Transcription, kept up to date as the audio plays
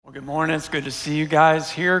Well, good morning. It's good to see you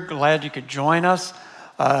guys here. Glad you could join us.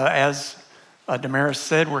 As Damaris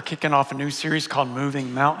said, we're kicking off a new series called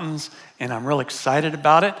Moving Mountains, and I'm real excited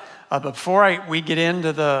about it. But before we get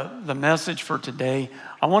into the message for today,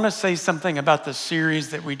 I want to say something about the series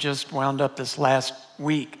that we just wound up this last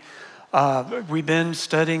week. We've been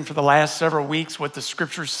studying for the last several weeks what the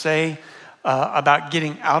scriptures say about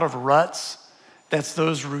getting out of ruts. That's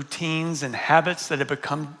those routines and habits that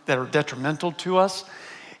are detrimental to us.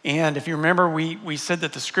 And if you remember, we said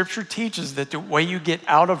that the scripture teaches that the way you get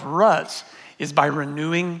out of ruts is by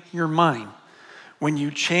renewing your mind. When you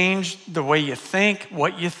change the way you think,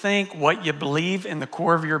 what you believe in the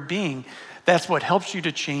core of your being, that's what helps you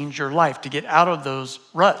to change your life, to get out of those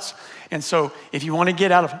ruts. And so if you want to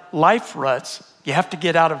get out of life ruts, you have to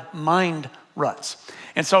get out of mind ruts.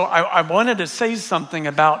 And so I wanted to say something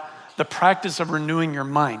about the practice of renewing your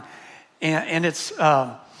mind. And it's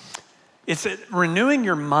renewing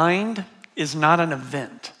your mind is not an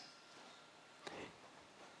event.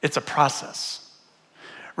 It's a process.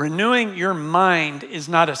 Renewing your mind is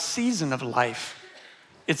not a season of life.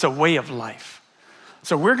 It's a way of life.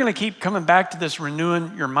 So we're going to keep coming back to this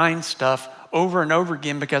renewing your mind stuff over and over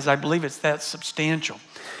again because I believe it's that substantial.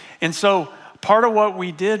 And so part of what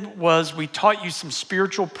we did was we taught you some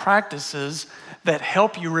spiritual practices that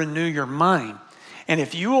help you renew your mind. And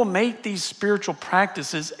if you will make these spiritual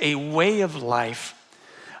practices a way of life,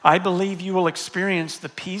 I believe you will experience the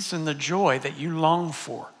peace and the joy that you long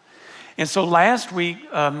for. And so last week,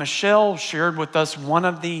 Michelle shared with us one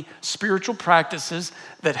of the spiritual practices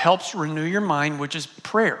that helps renew your mind, which is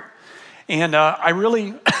prayer. And I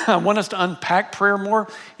really want us to unpack prayer more.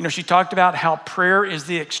 You know, she talked about how prayer is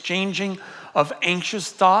the exchanging of anxious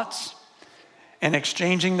thoughts and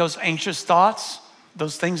exchanging those anxious thoughts,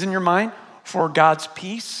 those things in your mind, for God's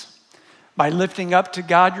peace. By lifting up to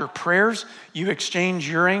God your prayers, you exchange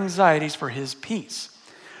your anxieties for His peace.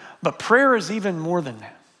 But prayer is even more than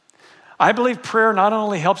that. I believe prayer not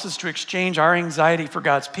only helps us to exchange our anxiety for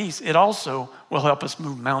God's peace, it also will help us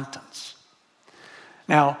move mountains.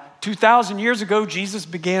 Now, 2,000 years ago, Jesus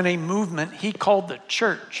began a movement He called the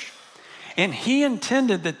church. And He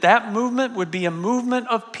intended that movement would be a movement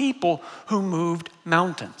of people who moved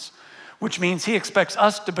mountains, which means He expects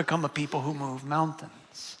us to become a people who move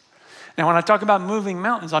mountains. Now, when I talk about moving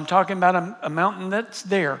mountains, I'm talking about a mountain that's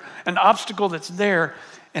there, an obstacle that's there,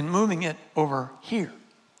 and moving it over here.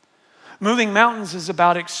 Moving mountains is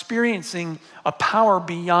about experiencing a power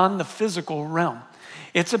beyond the physical realm.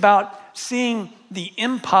 It's about seeing the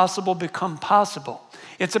impossible become possible.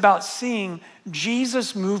 It's about seeing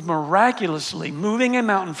Jesus move miraculously, moving a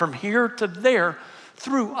mountain from here to there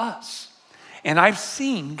through us. And I've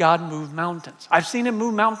seen God move mountains. I've seen Him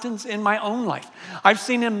move mountains in my own life. I've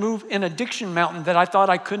seen Him move an addiction mountain that I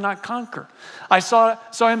thought I could not conquer. I saw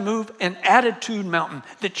Him move an attitude mountain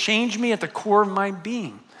that changed me at the core of my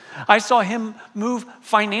being. I saw Him move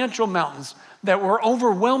financial mountains that were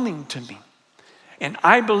overwhelming to me. And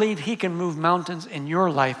I believe He can move mountains in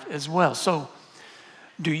your life as well. So,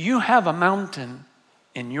 do you have a mountain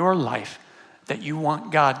in your life that you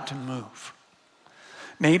want God to move?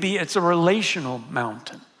 Maybe it's a relational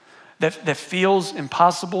mountain that feels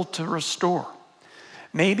impossible to restore.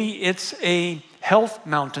 Maybe it's a health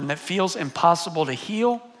mountain that feels impossible to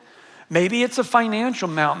heal. Maybe it's a financial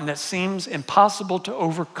mountain that seems impossible to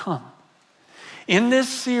overcome. In this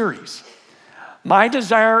series, my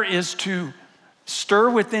desire is to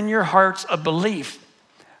stir within your hearts a belief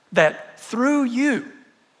that through you,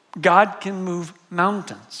 God can move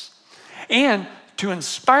mountains, and to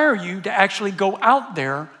inspire you to actually go out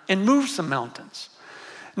there and move some mountains.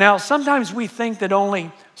 Now, sometimes we think that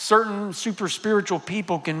only certain super spiritual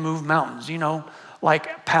people can move mountains,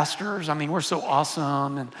 like pastors. I mean, we're so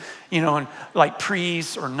awesome, and like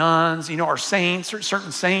priests or nuns, or saints or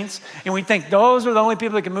certain saints. And we think those are the only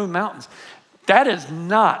people that can move mountains. That is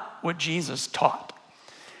not what Jesus taught.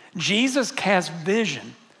 Jesus cast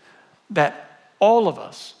vision that all of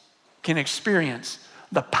us can experience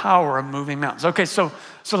the power of moving mountains. Okay, so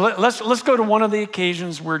let's go to one of the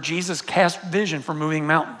occasions where Jesus cast vision for moving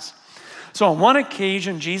mountains. So on one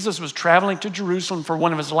occasion, Jesus was traveling to Jerusalem for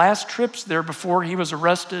one of His last trips there before He was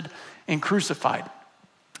arrested and crucified.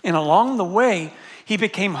 And along the way, He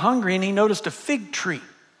became hungry and He noticed a fig tree.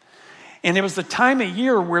 And it was the time of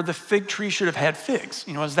year where the fig tree should have had figs.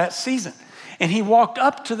 It was that season. And He walked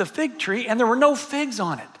up to the fig tree and there were no figs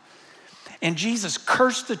on it. And Jesus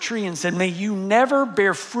cursed the tree and said, "May you never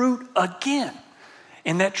bear fruit again."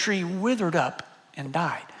 And that tree withered up and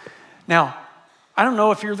died. Now, I don't know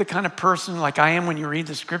if you're the kind of person like I am when you read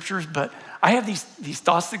the scriptures, but I have these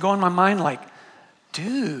thoughts that go in my mind like,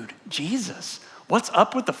 dude, Jesus, What's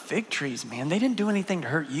up with the fig trees, man? They didn't do anything to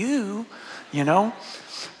hurt you, you know?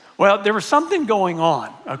 Well, there was something going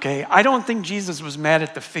on, okay? I don't think Jesus was mad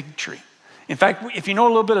at the fig tree. In fact, if you know a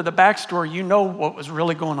little bit of the backstory, you know what was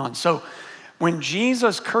really going on. So when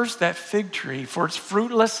Jesus cursed that fig tree for its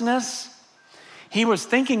fruitlessness, he was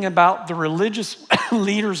thinking about the religious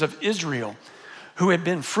leaders of Israel who had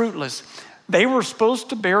been fruitless. They were supposed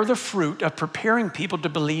to bear the fruit of preparing people to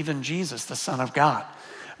believe in Jesus, the Son of God.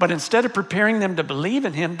 But instead of preparing them to believe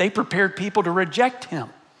in him, they prepared people to reject him.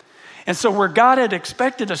 And so where God had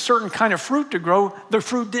expected a certain kind of fruit to grow, the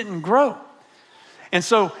fruit didn't grow. And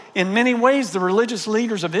so in many ways, the religious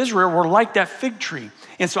leaders of Israel were like that fig tree.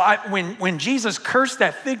 And so when Jesus cursed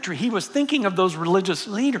that fig tree, he was thinking of those religious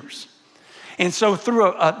leaders. And so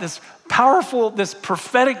through this powerful, this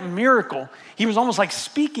prophetic miracle, he was almost like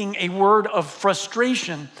speaking a word of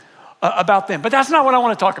frustration about them. But that's not what I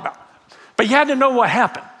want to talk about. But you had to know what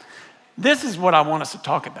happened. This is what I want us to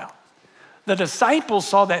talk about. The disciples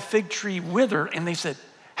saw that fig tree wither and they said,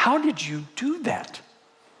 "How did you do that?"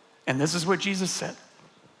 And this is what Jesus said.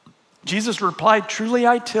 Jesus replied, "Truly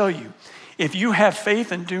I tell you, if you have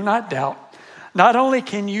faith and do not doubt, not only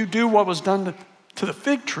can you do what was done to the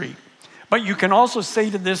fig tree, but you can also say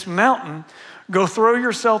to this mountain, go throw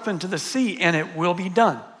yourself into the sea, and it will be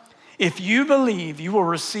done. If you believe, you will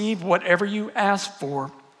receive whatever you ask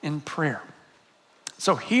for in prayer."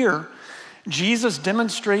 So here, Jesus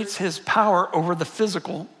demonstrates his power over the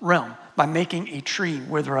physical realm by making a tree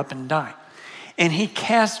wither up and die. And he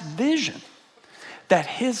casts vision that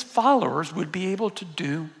his followers would be able to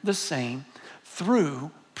do the same through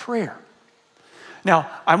prayer. Now,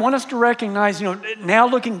 I want us to recognize, now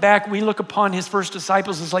looking back, we look upon his first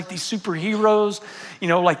disciples as like these superheroes,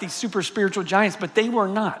 like these super spiritual giants, but they were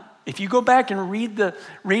not. If you go back and read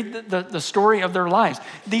the story of their lives,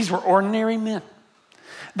 these were ordinary men.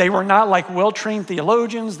 They were not like well-trained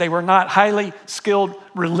theologians. They were not highly skilled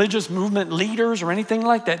religious movement leaders or anything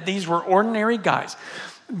like that. These were ordinary guys.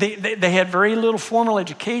 They had very little formal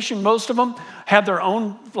education. Most of them had their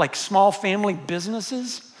own like small family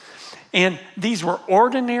businesses. And these were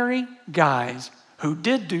ordinary guys who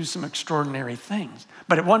did do some extraordinary things.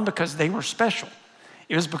 But it wasn't because they were special.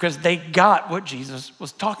 It was because they got what Jesus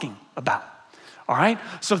was talking about. All right?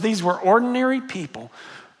 So these were ordinary people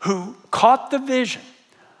who caught the vision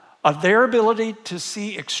of their ability to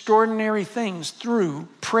see extraordinary things through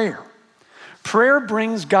prayer. Prayer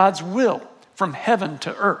brings God's will from heaven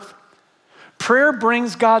to earth. Prayer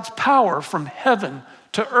brings God's power from heaven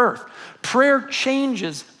to earth. Prayer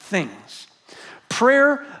changes things.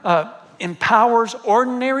 Prayer empowers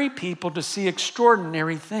ordinary people to see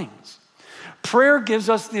extraordinary things. Prayer gives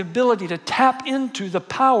us the ability to tap into the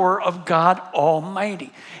power of God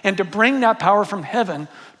Almighty and to bring that power from heaven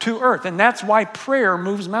to earth. And that's why prayer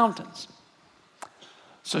moves mountains.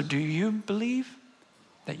 So do you believe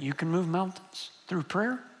that you can move mountains through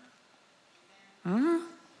prayer? Well,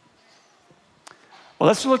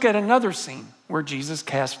 let's look at another scene where Jesus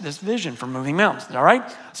cast this vision for moving mountains, all right?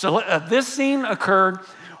 So this scene occurred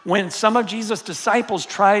when some of Jesus' disciples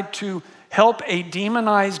tried to help a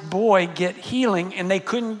demonized boy get healing, and they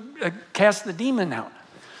couldn't cast the demon out.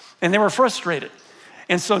 And they were frustrated.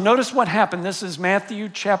 And so notice what happened. This is Matthew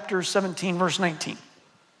chapter 17, verse 19.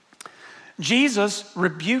 Jesus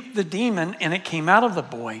rebuked the demon, and it came out of the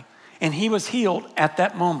boy, and he was healed at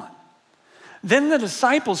that moment. Then the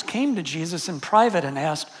disciples came to Jesus in private and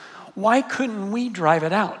asked, "Why couldn't we drive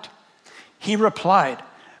it out?" He replied,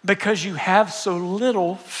 "Because you have so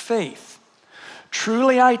little faith.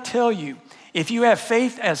 Truly I tell you, if you have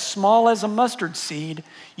faith as small as a mustard seed,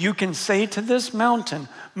 you can say to this mountain,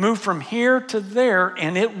 'Move from here to there,'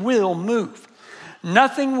 and it will move.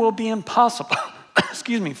 Nothing will be impossible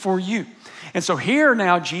for you." And so here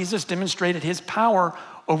now Jesus demonstrated his power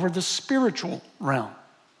over the spiritual realm.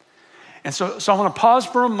 And so I want to pause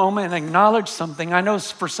for a moment and acknowledge something. I know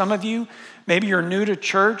for some of you, maybe you're new to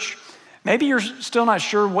church. Maybe you're still not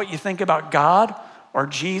sure what you think about God or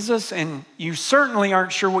Jesus, and you certainly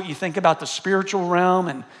aren't sure what you think about the spiritual realm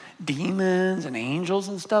and demons and angels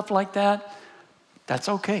and stuff like that. That's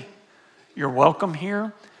okay. You're welcome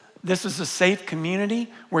here. This is a safe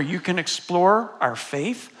community where you can explore our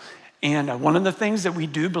faith. And one of the things that we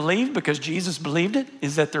do believe, because Jesus believed it,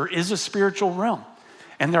 is that there is a spiritual realm.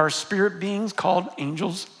 And there are spirit beings called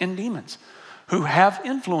angels and demons who have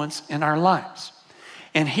influence in our lives.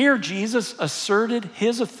 And here Jesus asserted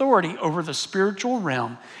his authority over the spiritual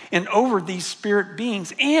realm and over these spirit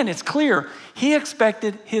beings. And it's clear he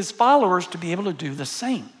expected his followers to be able to do the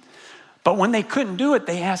same. But when they couldn't do it,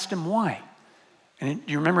 they asked him why. And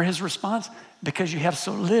do you remember his response? Because you have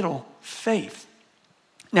so little faith.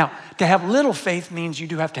 Now, to have little faith means you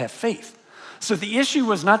do have to have faith. So the issue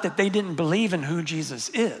was not that they didn't believe in who Jesus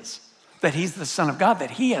is, that he's the Son of God,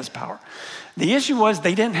 that he has power. The issue was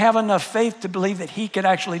they didn't have enough faith to believe that he could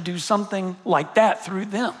actually do something like that through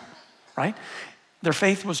them, right? Their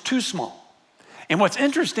faith was too small. And what's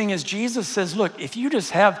interesting is Jesus says, look, if you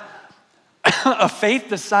just have a faith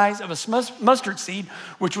the size of a mustard seed,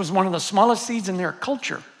 which was one of the smallest seeds in their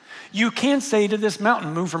culture, you can say to this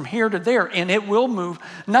mountain, move from here to there, and it will move.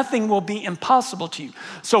 Nothing will be impossible to you.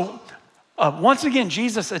 So once again,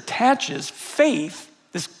 Jesus attaches faith,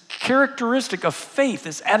 this characteristic of faith,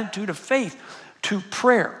 this attitude of faith, to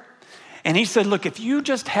prayer. And he said, look, if you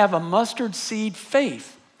just have a mustard seed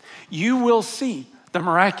faith, you will see the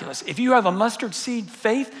miraculous. If you have a mustard seed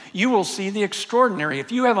faith, you will see the extraordinary.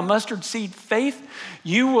 If you have a mustard seed faith,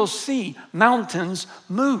 you will see mountains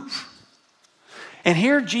move. And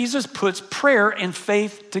here Jesus puts prayer and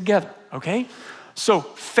faith together, okay? So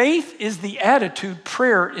faith is the attitude,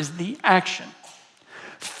 prayer is the action.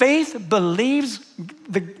 Faith believes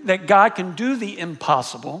that God can do the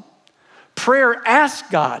impossible. Prayer asks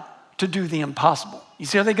God to do the impossible. You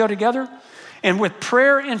see how they go together? And with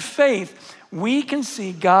prayer and faith, we can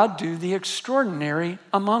see God do the extraordinary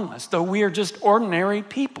among us, though we are just ordinary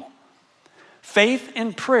people. Faith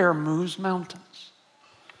and prayer moves mountains.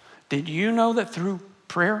 Did you know that through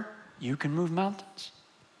prayer, you can move mountains?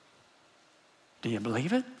 Do you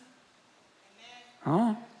believe it?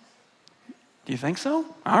 Oh, do you think so?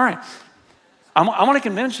 All right. I want to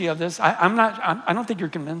convince you of this. I don't think you're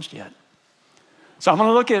convinced yet. So I'm going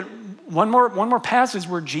to look at one more passage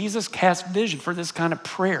where Jesus cast vision for this kind of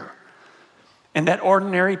prayer, and that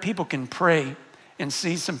ordinary people can pray and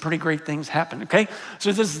see some pretty great things happen, okay?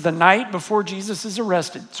 So this is the night before Jesus is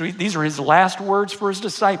arrested. So these are his last words for his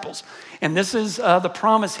disciples. And this is the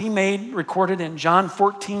promise he made, recorded in John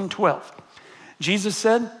 14:12. Jesus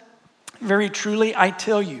said, very truly, I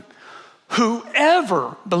tell you,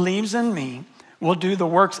 whoever believes in me will do the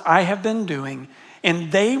works I have been doing,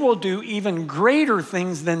 and they will do even greater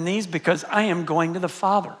things than these because I am going to the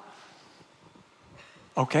Father.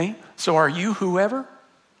 Okay, so are you whoever?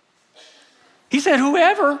 He said,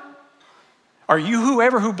 whoever. Are you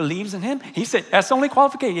whoever who believes in him? He said, that's the only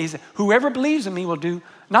qualification. He said, whoever believes in me will do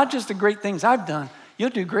not just the great things I've done, you'll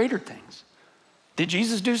do greater things. Did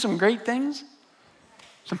Jesus do some great things?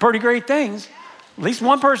 Some pretty great things. At least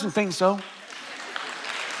one person thinks so.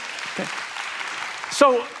 Okay.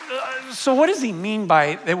 So what does he mean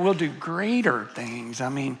by that we'll do greater things? I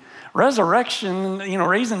mean, resurrection,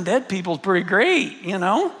 raising dead people is pretty great,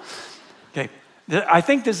 Okay, I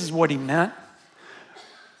think this is what he meant.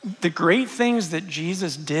 The great things that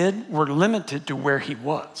Jesus did were limited to where he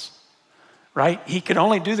was, right? He could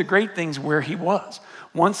only do the great things where he was.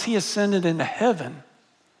 Once he ascended into heaven,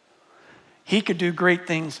 he could do great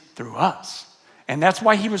things through us. And that's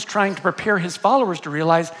why he was trying to prepare his followers to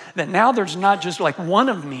realize that now there's not just like one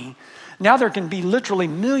of me. Now there can be literally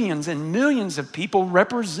millions and millions of people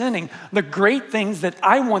representing the great things that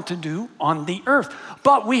I want to do on the earth.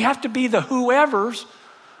 But we have to be the whoever's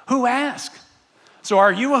who ask. So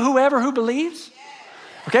are you a whoever who believes?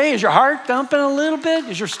 Okay, is your heart thumping a little bit?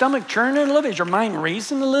 Is your stomach churning a little bit? Is your mind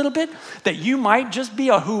racing a little bit? That you might just be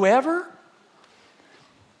a whoever?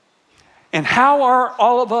 And how are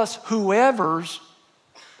all of us whoever's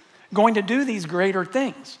going to do these greater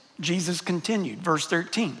things? Jesus continued, verse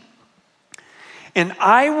 13. And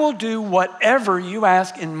I will do whatever you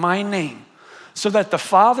ask in my name, so that the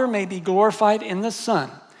Father may be glorified in the Son.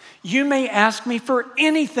 You may ask me for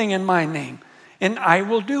anything in my name, and I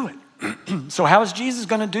will do it. So how is Jesus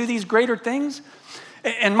going to do these greater things?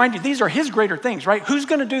 And mind you, these are his greater things, right? Who's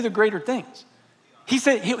going to do the greater things? He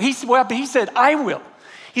said, he said, I will.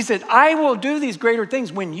 He said, I will do these greater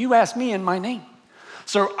things when you ask me in my name.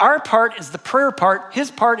 So our part is the prayer part. His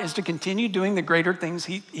part is to continue doing the greater things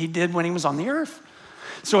he did when he was on the earth.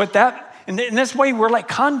 So in this way, we're like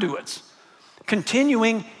conduits,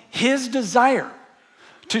 continuing his desire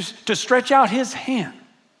to stretch out his hand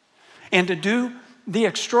and to do the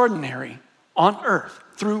extraordinary on earth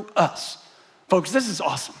through us. Folks, this is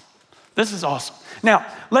awesome. This is awesome. Now,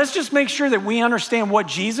 let's just make sure that we understand what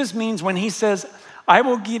Jesus means when he says, I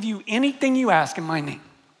will give you anything you ask in my name.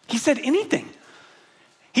 He said anything.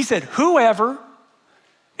 He said whoever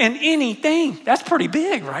and anything. That's pretty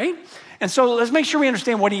big, right? And so let's make sure we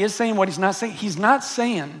understand what he is saying, what he's not saying. He's not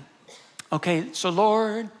saying, okay, so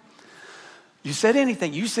Lord, you said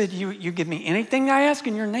anything. You said you give me anything I ask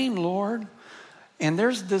in your name, Lord. And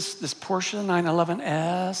there's this Porsche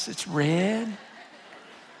 911S. It's red.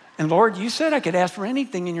 And Lord, you said I could ask for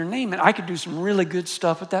anything in your name, and I could do some really good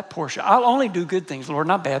stuff with that Porsche. I'll only do good things, Lord,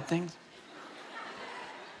 not bad things.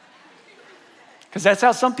 Because that's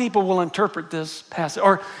how some people will interpret this passage.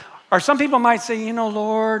 Or some people might say, you know,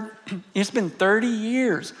 Lord, it's been 30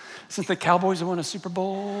 years since the Cowboys have won a Super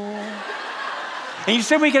Bowl. And you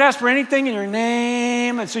said we could ask for anything in your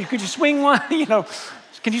name. And so could you swing one,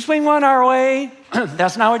 can you swing one our way?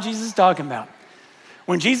 That's not what Jesus is talking about.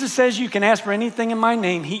 When Jesus says you can ask for anything in my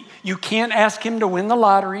name, you can't ask him to win the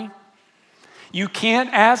lottery. You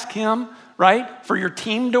can't ask him, right, for your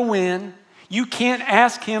team to win. You can't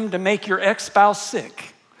ask him to make your ex-spouse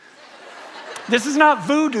sick. This is not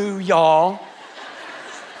voodoo, y'all.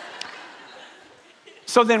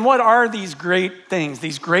 So then what are these great things,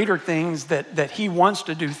 these greater things that he wants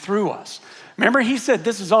to do through us? Remember, he said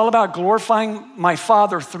this is all about glorifying my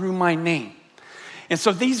Father through my name. And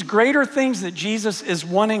so these greater things that Jesus is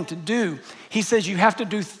wanting to do, he says you have to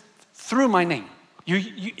do through my name.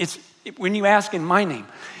 It's when you ask in my name.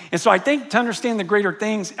 And so I think to understand the greater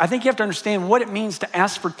things, I think you have to understand what it means to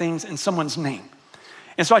ask for things in someone's name.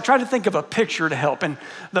 And so I try to think of a picture to help. And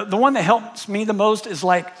the one that helps me the most is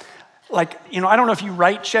like, I don't know if you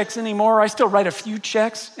write checks anymore. I still write a few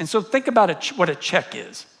checks. And so think about what a check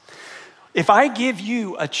is. If I give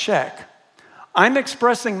you a check, I'm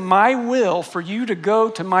expressing my will for you to go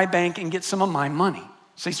to my bank and get some of my money.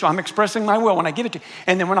 See, so I'm expressing my will when I give it to you.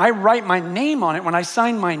 And then when I write my name on it, when I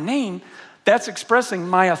sign my name, that's expressing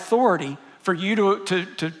my authority for you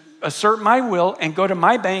to assert my will and go to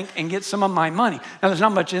my bank and get some of my money. Now, there's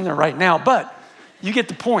not much in there right now, but you get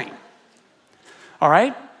the point. All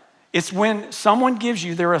right? It's when someone gives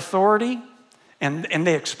you their authority and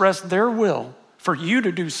they express their will for you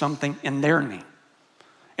to do something in their name.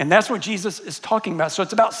 And that's what Jesus is talking about. So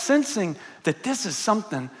it's about sensing that this is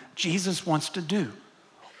something Jesus wants to do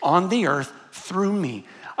on the earth through me.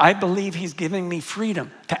 I believe he's giving me freedom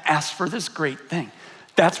to ask for this great thing.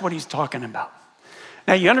 That's what he's talking about.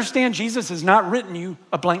 Now, you understand Jesus has not written you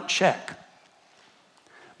a blank check,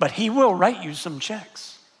 but he will write you some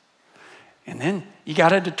checks. And then you got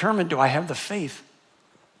to determine, do I have the faith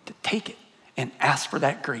to take it and ask for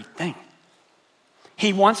that great thing?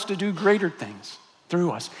 He wants to do greater things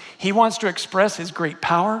through us. He wants to express his great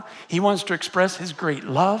power. He wants to express his great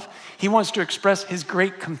love. He wants to express his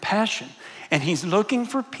great compassion. And he's looking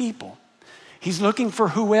for people. He's looking for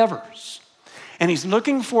whoever's. And he's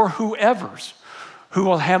looking for whoever's who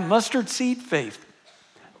will have mustard seed faith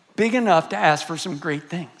big enough to ask for some great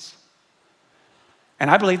things. And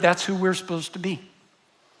I believe that's who we're supposed to be.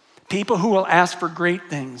 People who will ask for great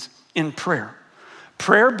things in prayer.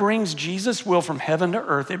 Prayer brings Jesus' will from heaven to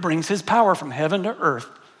earth. It brings his power from heaven to earth.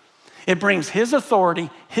 It brings his authority,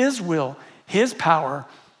 his will, his power,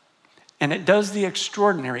 and it does the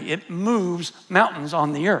extraordinary. It moves mountains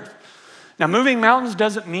on the earth. Now, moving mountains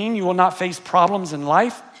doesn't mean you will not face problems in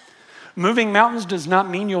life. Moving mountains does not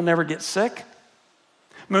mean you'll never get sick.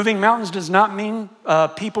 Moving mountains does not mean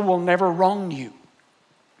people will never wrong you.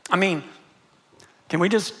 I mean, can we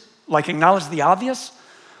just acknowledge the obvious?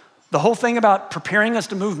 The whole thing about preparing us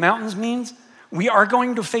to move mountains means we are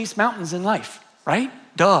going to face mountains in life, right?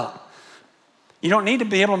 Duh. You don't need to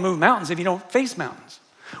be able to move mountains if you don't face mountains.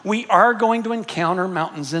 We are going to encounter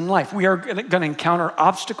mountains in life. We are going to encounter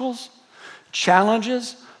obstacles,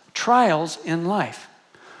 challenges, trials in life.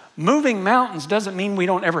 Moving mountains doesn't mean we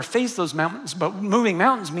don't ever face those mountains, but moving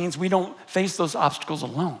mountains means we don't face those obstacles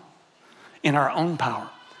alone in our own power.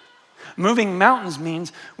 Moving mountains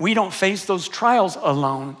means we don't face those trials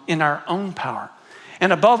alone in our own power.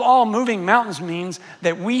 And above all, moving mountains means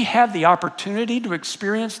that we have the opportunity to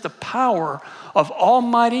experience the power of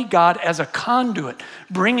Almighty God as a conduit,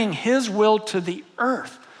 bringing his will to the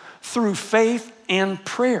earth through faith and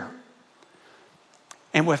prayer.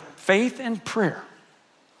 And with faith and prayer,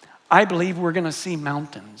 I believe we're going to see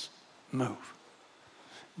mountains move.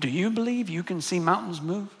 Do you believe you can see mountains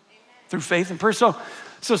move through faith and prayer? So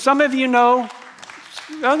some of you know,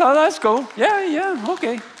 oh, no, that's cool. Yeah,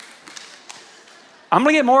 okay. I'm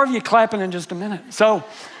going to get more of you clapping in just a minute. So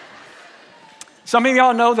some of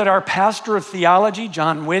y'all know that our pastor of theology,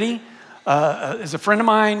 John Whitty, is a friend of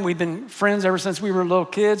mine. We've been friends ever since we were little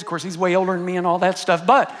kids. Of course, he's way older than me and all that stuff.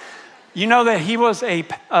 But you know that he was a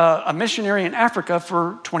missionary in Africa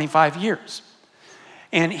for 25 years.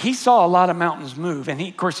 And he saw a lot of mountains move. And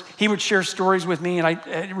of course, he would share stories with me, and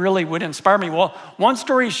it really would inspire me. Well, one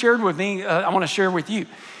story he shared with me, I want to share with you.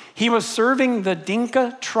 He was serving the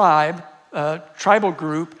Dinka tribal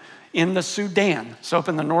group in the Sudan, so up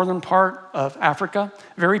in the northern part of Africa,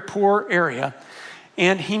 very poor area.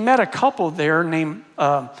 And he met a couple there named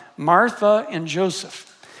Martha and Joseph.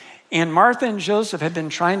 And Martha and Joseph had been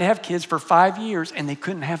trying to have kids for 5 years, and they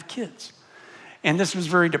couldn't have kids. And this was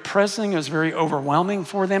very depressing. It was very overwhelming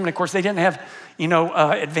for them. And of course, they didn't have,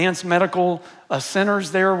 advanced medical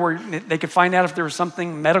centers there where they could find out if there was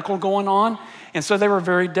something medical going on. And so they were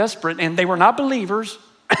very desperate. And they were not believers.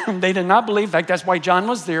 They did not believe. In fact, that's why John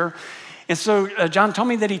was there. And so John told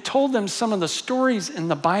me that he told them some of the stories in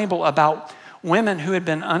the Bible about women who had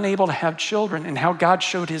been unable to have children and how God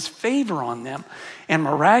showed his favor on them and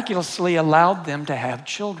miraculously allowed them to have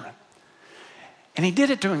children. And he did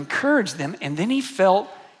it to encourage them, and then he felt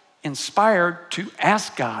inspired to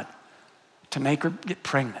ask God to make her get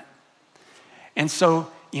pregnant. And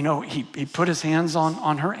so, he put his hands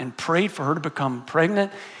on her and prayed for her to become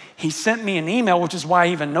pregnant. He sent me an email, which is why I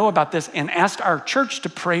even know about this, and asked our church to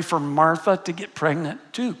pray for Martha to get pregnant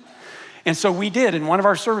too. And so we did. In one of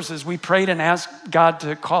our services, we prayed and asked God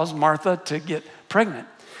to cause Martha to get pregnant.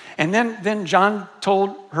 And then John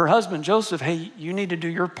told her husband, Joseph, hey, you need to do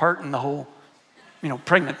your part in the whole,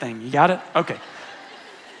 pregnant thing. You got it? Okay.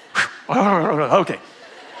 Okay.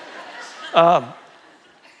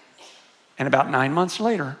 And about 9 months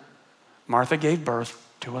later, Martha gave birth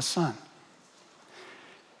to a son.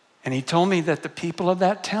 And he told me that the people of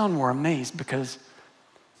that town were amazed because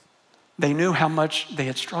they knew how much they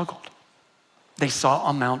had struggled. They saw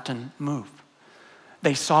a mountain move.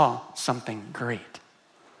 They saw something great.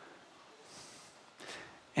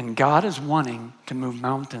 And God is wanting to move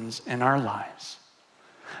mountains in our lives.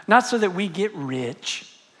 Not so that we get rich.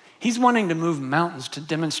 He's wanting to move mountains to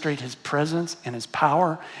demonstrate his presence and his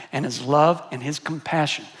power and his love and his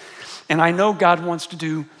compassion. And I know God wants to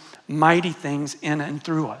do mighty things in and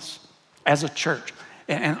through us as a church.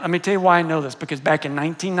 And let me tell you why I know this, because back in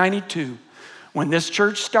 1992, when this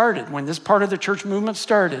church started, when this part of the church movement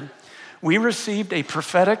started, we received a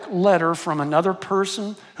prophetic letter from another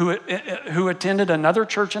person who attended another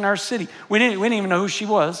church in our city. We didn't even know who she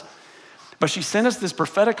was, but she sent us this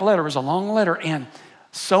prophetic letter. It was a long letter, and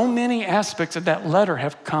so many aspects of that letter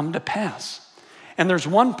have come to pass. And there's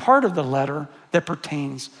one part of the letter that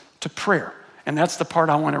pertains to prayer. And that's the part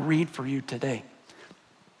I want to read for you today.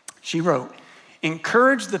 She wrote,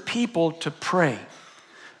 encourage the people to pray.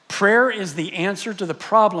 Prayer is the answer to the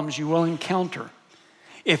problems you will encounter.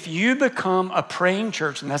 If you become a praying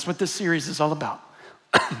church, and that's what this series is all about.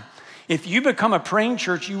 If you become a praying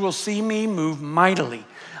church, you will see me move mightily.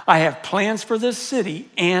 I have plans for this city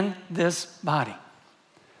and this body.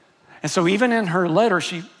 And so even in her letter,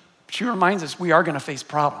 she reminds us we are going to face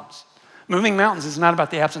problems. Moving mountains is not about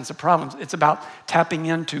the absence of problems. It's about tapping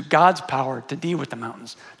into God's power to deal with the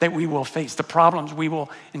mountains that we will face, the problems we will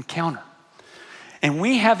encounter. And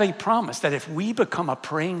we have a promise that if we become a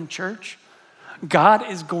praying church, God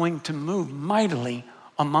is going to move mightily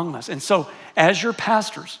among us. And so as your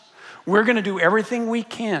pastors, we're going to do everything we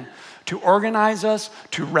can to organize us,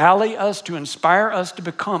 to rally us, to inspire us to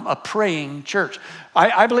become a praying church.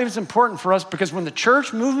 I believe it's important for us because when the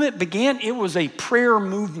church movement began, it was a prayer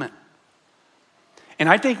movement. And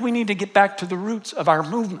I think we need to get back to the roots of our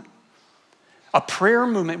movement. A prayer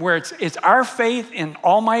movement where it's our faith in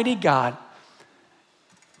Almighty God,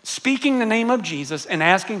 speaking the name of Jesus and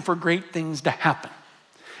asking for great things to happen.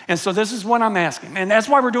 And so this is what I'm asking. And that's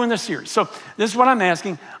why we're doing this series. So this is what I'm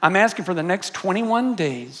asking. I'm asking for the next 21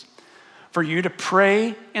 days for you to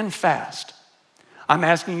pray and fast. I'm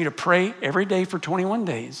asking you to pray every day for 21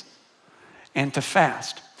 days and to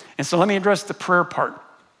fast. And so let me address the prayer part.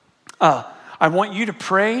 I want you to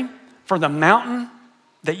pray for the mountain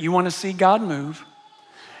that you want to see God move.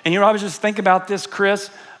 And I was just thinking about this, Chris.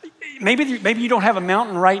 Maybe you don't have a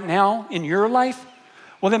mountain right now in your life.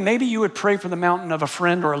 Well, then maybe you would pray for the mountain of a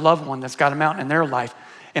friend or a loved one that's got a mountain in their life.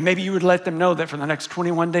 And maybe you would let them know that for the next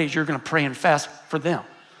 21 days, you're going to pray and fast for them.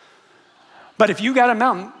 But if you got a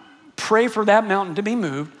mountain, pray for that mountain to be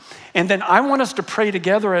moved. And then I want us to pray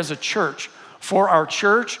together as a church, for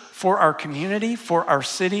our community, for our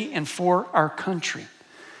city, and for our country.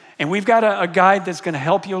 And we've got a guide that's going to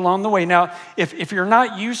help you along the way. Now, if you're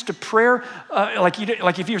not used to prayer, like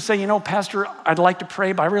if you say, Pastor, I'd like to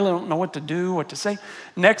pray, but I really don't know what to do, what to say.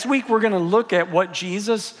 Next week, we're going to look at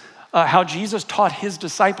how Jesus taught his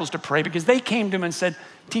disciples to pray, because they came to him and said,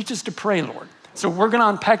 teach us to pray, Lord. So we're going to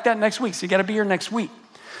unpack that next week. So you got to be here next week.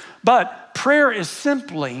 But prayer is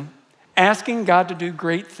simply asking God to do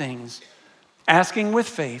great things, asking with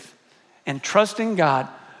faith, and trusting God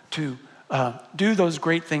to do those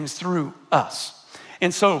great things through us.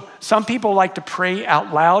 And so some people like to pray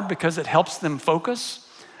out loud because it helps them focus.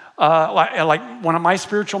 Like one of my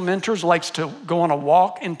spiritual mentors likes to go on a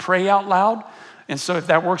walk and pray out loud. And so if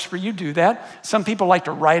that works for you, do that. Some people like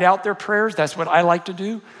to write out their prayers. That's what I like to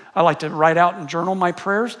do. I like to write out and journal my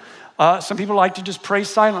prayers. Some people like to just pray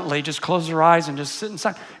silently, just close their eyes and just sit in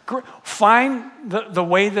silence. Find the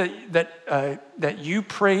way that you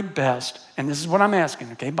pray best. And this is what I'm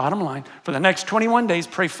asking, okay, bottom line. For the next 21 days,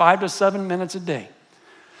 pray 5 to 7 minutes a day.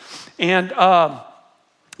 And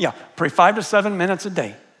pray 5 to 7 minutes a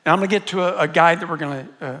day. And I'm going to get to a guide that we're going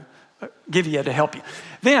to give you to help you.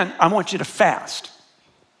 Then I want you to fast.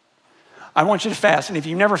 I want you to fast. And if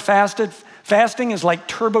you've never fasted, fasting is like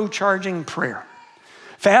turbocharging prayer.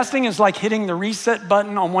 Fasting is like hitting the reset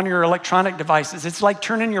button on one of your electronic devices. It's like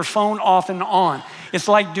turning your phone off and on. It's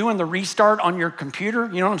like doing the restart on your computer.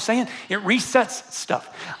 You know what I'm saying? It resets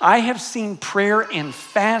stuff. I have seen prayer and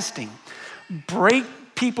fasting break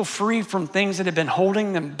people free from things that have been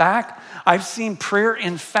holding them back. I've seen prayer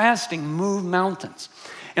and fasting move mountains.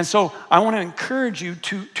 And so I want to encourage you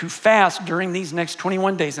to fast during these next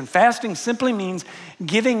 21 days. And fasting simply means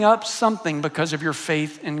giving up something because of your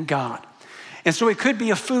faith in God. And so it could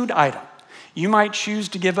be a food item. You might choose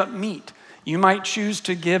to give up meat. You might choose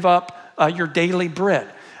to give up your daily bread.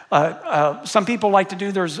 Some people like to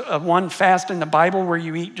do, there's one fast in the Bible where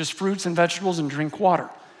you eat just fruits and vegetables and drink water.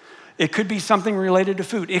 It could be something related to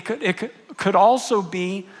food. It could also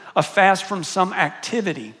be a fast from some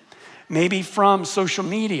activity, maybe from social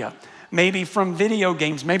media, maybe from video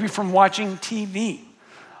games, maybe from watching TV,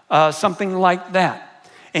 something like that.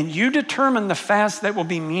 And you determine the fast that will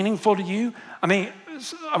be meaningful to you. I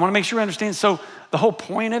want to make sure you understand. So the whole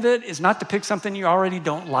point of it is not to pick something you already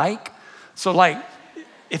don't like. So like,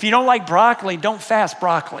 if you don't like broccoli, don't fast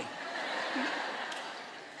broccoli.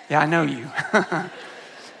 Yeah, I know you. You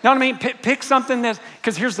know what I mean? Pick something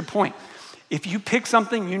because here's the point. If you pick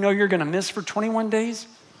something you know you're going to miss for 21 days,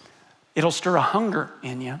 it'll stir a hunger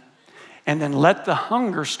in you. And then let the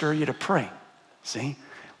hunger stir you to pray. See?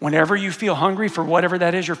 Whenever you feel hungry for whatever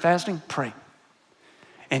that is you're fasting, pray.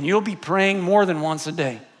 And you'll be praying more than once a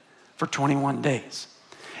day for 21 days.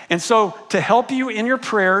 And so to help you in your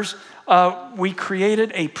prayers, we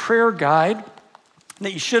created a prayer guide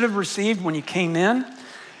that you should have received when you came in.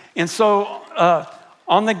 And so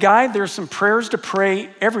on the guide, there's some prayers to pray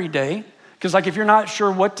every day. Because like if you're not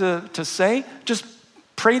sure what to say, just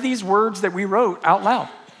pray these words that we wrote out loud,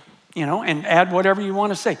 and add whatever you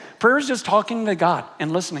want to say. Prayer is just talking to God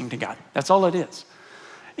and listening to God. That's all it is.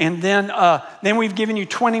 And then we've given you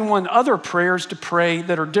 21 other prayers to pray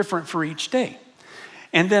that are different for each day.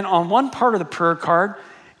 And then on one part of the prayer card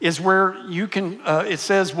is where you can, it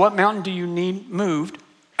says, what mountain do you need moved?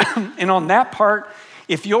 And on that part,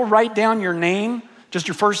 if you'll write down your name, just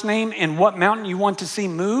your first name, and what mountain you want to see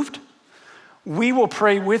moved, we will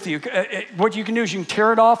pray with you. What you can do is you can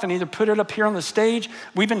tear it off and either put it up here on the stage.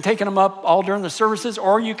 We've been taking them up all during the services,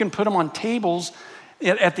 or you can put them on tables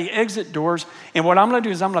at the exit doors. And what I'm going to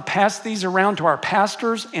do is I'm going to pass these around to our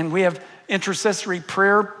pastors, and we have intercessory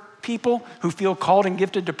prayer people who feel called and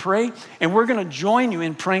gifted to pray, and we're going to join you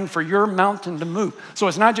in praying for your mountain to move. So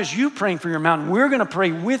it's not just you praying for your mountain. We're going to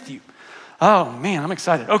pray with you. Oh, man, I'm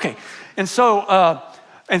excited. Okay, and so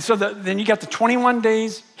then you got the 21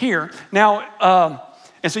 days here. Now,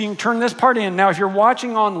 and so you can turn this part in. Now, if you're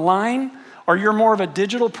watching online or you're more of a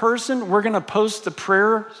digital person, we're going to post the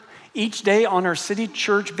prayers each day on our City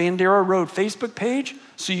Church Bandera Road Facebook page,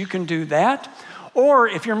 so you can do that. Or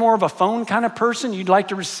if you're more of a phone kind of person, you'd like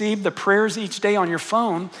to receive the prayers each day on your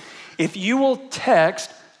phone, if you will text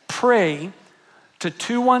PRAY to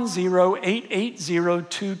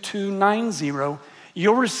 210-880-2290,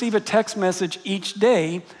 you'll receive a text message each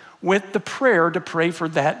day with the prayer to pray for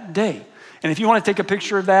that day. And if you want to take a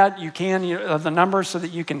picture of that, you can, of the number so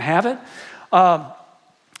that you can have it.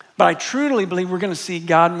 But I truly believe we're going to see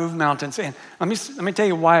God move mountains. And let me tell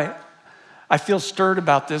you why I feel stirred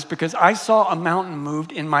about this, because I saw a mountain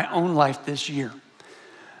moved in my own life this year.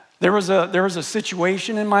 There was a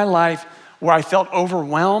situation in my life where I felt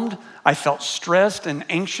overwhelmed, I felt stressed and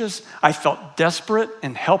anxious, I felt desperate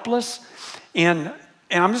and helpless. And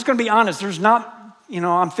I'm just going to be honest, there's not,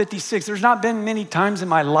 I'm 56, there's not been many times in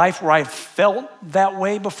my life where I felt that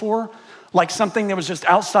way before, like something that was just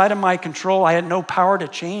outside of my control. I had no power to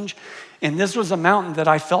change. And this was a mountain that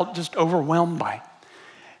I felt just overwhelmed by.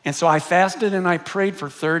 And so I fasted and I prayed for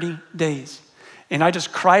 30 days. And I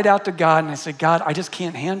just cried out to God and I said, God, I just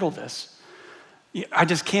can't handle this. I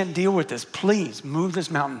just can't deal with this. Please move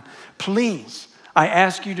this mountain. Please, I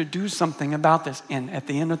ask you to do something about this. And at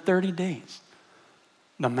the end of 30 days,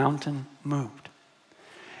 the mountain moved.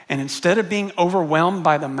 And instead of being overwhelmed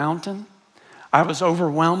by the mountain, I was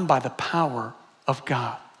overwhelmed by the power of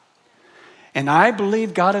God. And I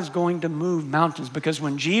believe God is going to move mountains, because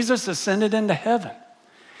when Jesus ascended into heaven,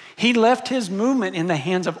 he left his movement in the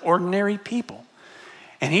hands of ordinary people.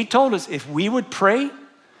 And he told us if we would pray,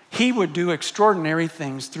 he would do extraordinary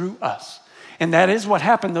things through us. And that is what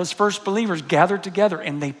happened. Those first believers gathered together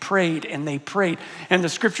and they prayed and they prayed. And the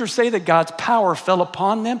scriptures say that God's power fell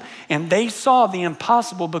upon them and they saw the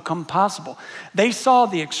impossible become possible. They saw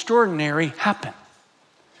the extraordinary happen.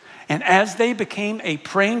 And as they became a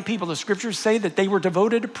praying people, the scriptures say that they were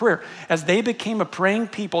devoted to prayer. As they became a praying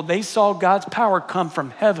people, they saw God's power come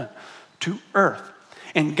from heaven to earth.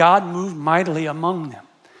 And God moved mightily among them.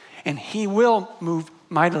 And he will move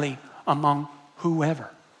mightily among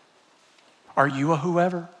whoever. Are you a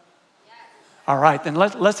whoever? Yes. All right, then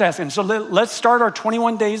let's ask him. So let's start our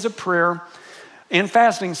 21 days of prayer and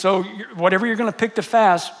fasting. So whatever you're going to pick to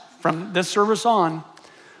fast from this service on,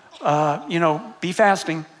 be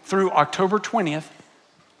fasting through October 20th.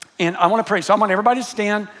 And I want to pray. So I want everybody to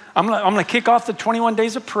stand. I'm going to kick off the 21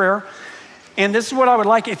 days of prayer. And this is what I would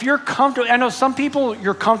like. If you're comfortable, I know some people,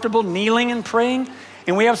 you're comfortable kneeling and praying.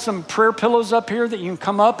 And we have some prayer pillows up here that you can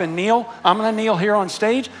come up and kneel. I'm going to kneel here on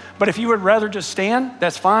stage. But if you would rather just stand,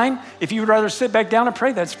 that's fine. If you would rather sit back down and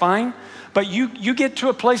pray, that's fine. But you get to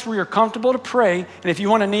a place where you're comfortable to pray. And if you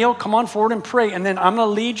want to kneel, come on forward and pray. And then I'm going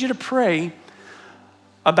to lead you to pray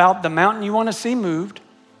about the mountain you want to see moved.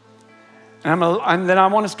 And then I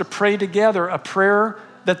want us to pray together a prayer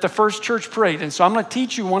that the first church prayed. And so I'm going to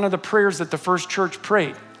teach you one of the prayers that the first church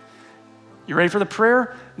prayed. You ready for the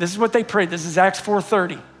prayer? This is what they prayed. This is Acts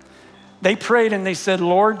 4:30. They prayed and they said,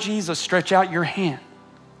 Lord Jesus, stretch out your hand.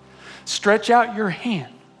 Stretch out your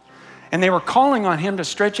hand. And they were calling on him to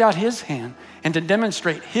stretch out his hand and to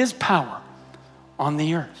demonstrate his power on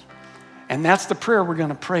the earth. And that's the prayer we're going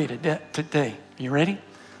to pray today. You ready?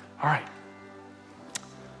 All right.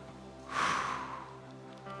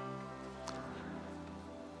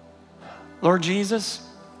 Lord Jesus,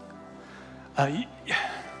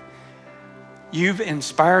 you've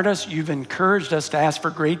inspired us. You've encouraged us to ask for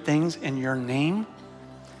great things in your name.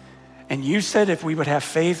 And you said if we would have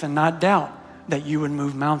faith and not doubt, that you would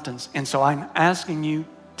move mountains. And so I'm asking you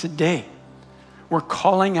today, we're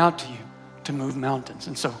calling out to you to move mountains.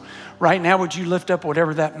 And so right now, would you lift up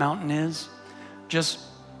whatever that mountain is? Just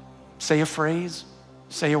say a phrase,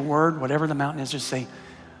 say a word, whatever the mountain is, just say,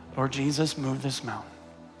 Lord Jesus, move this mountain.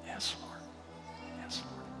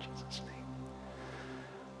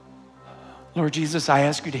 Lord Jesus, I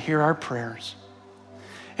ask you to hear our prayers.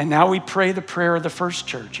 And now we pray the prayer of the first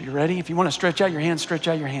church. Are you ready? If you want to stretch out your hand, stretch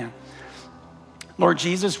out your hand. Lord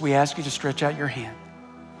Jesus, we ask you to stretch out your hand.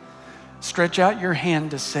 Stretch out your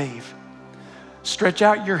hand to save. Stretch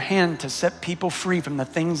out your hand to set people free from the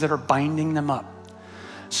things that are binding them up.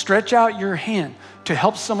 Stretch out your hand to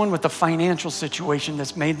help someone with a financial situation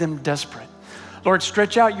that's made them desperate. Lord,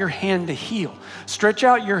 stretch out your hand to heal. Stretch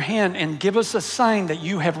out your hand and give us a sign that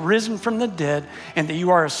you have risen from the dead and that you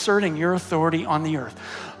are asserting your authority on the earth.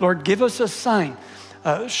 Lord, give us a sign.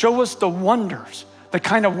 Show us the wonders, the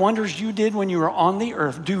kind of wonders you did when you were on the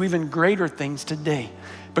earth. Do even greater things today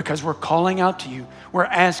because we're calling out to you. We're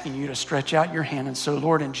asking you to stretch out your hand. And so,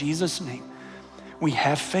 Lord, in Jesus' name, we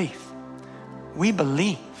have faith. We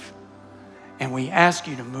believe. And we ask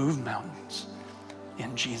you to move mountains.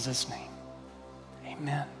 In Jesus' name.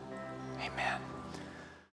 Amen.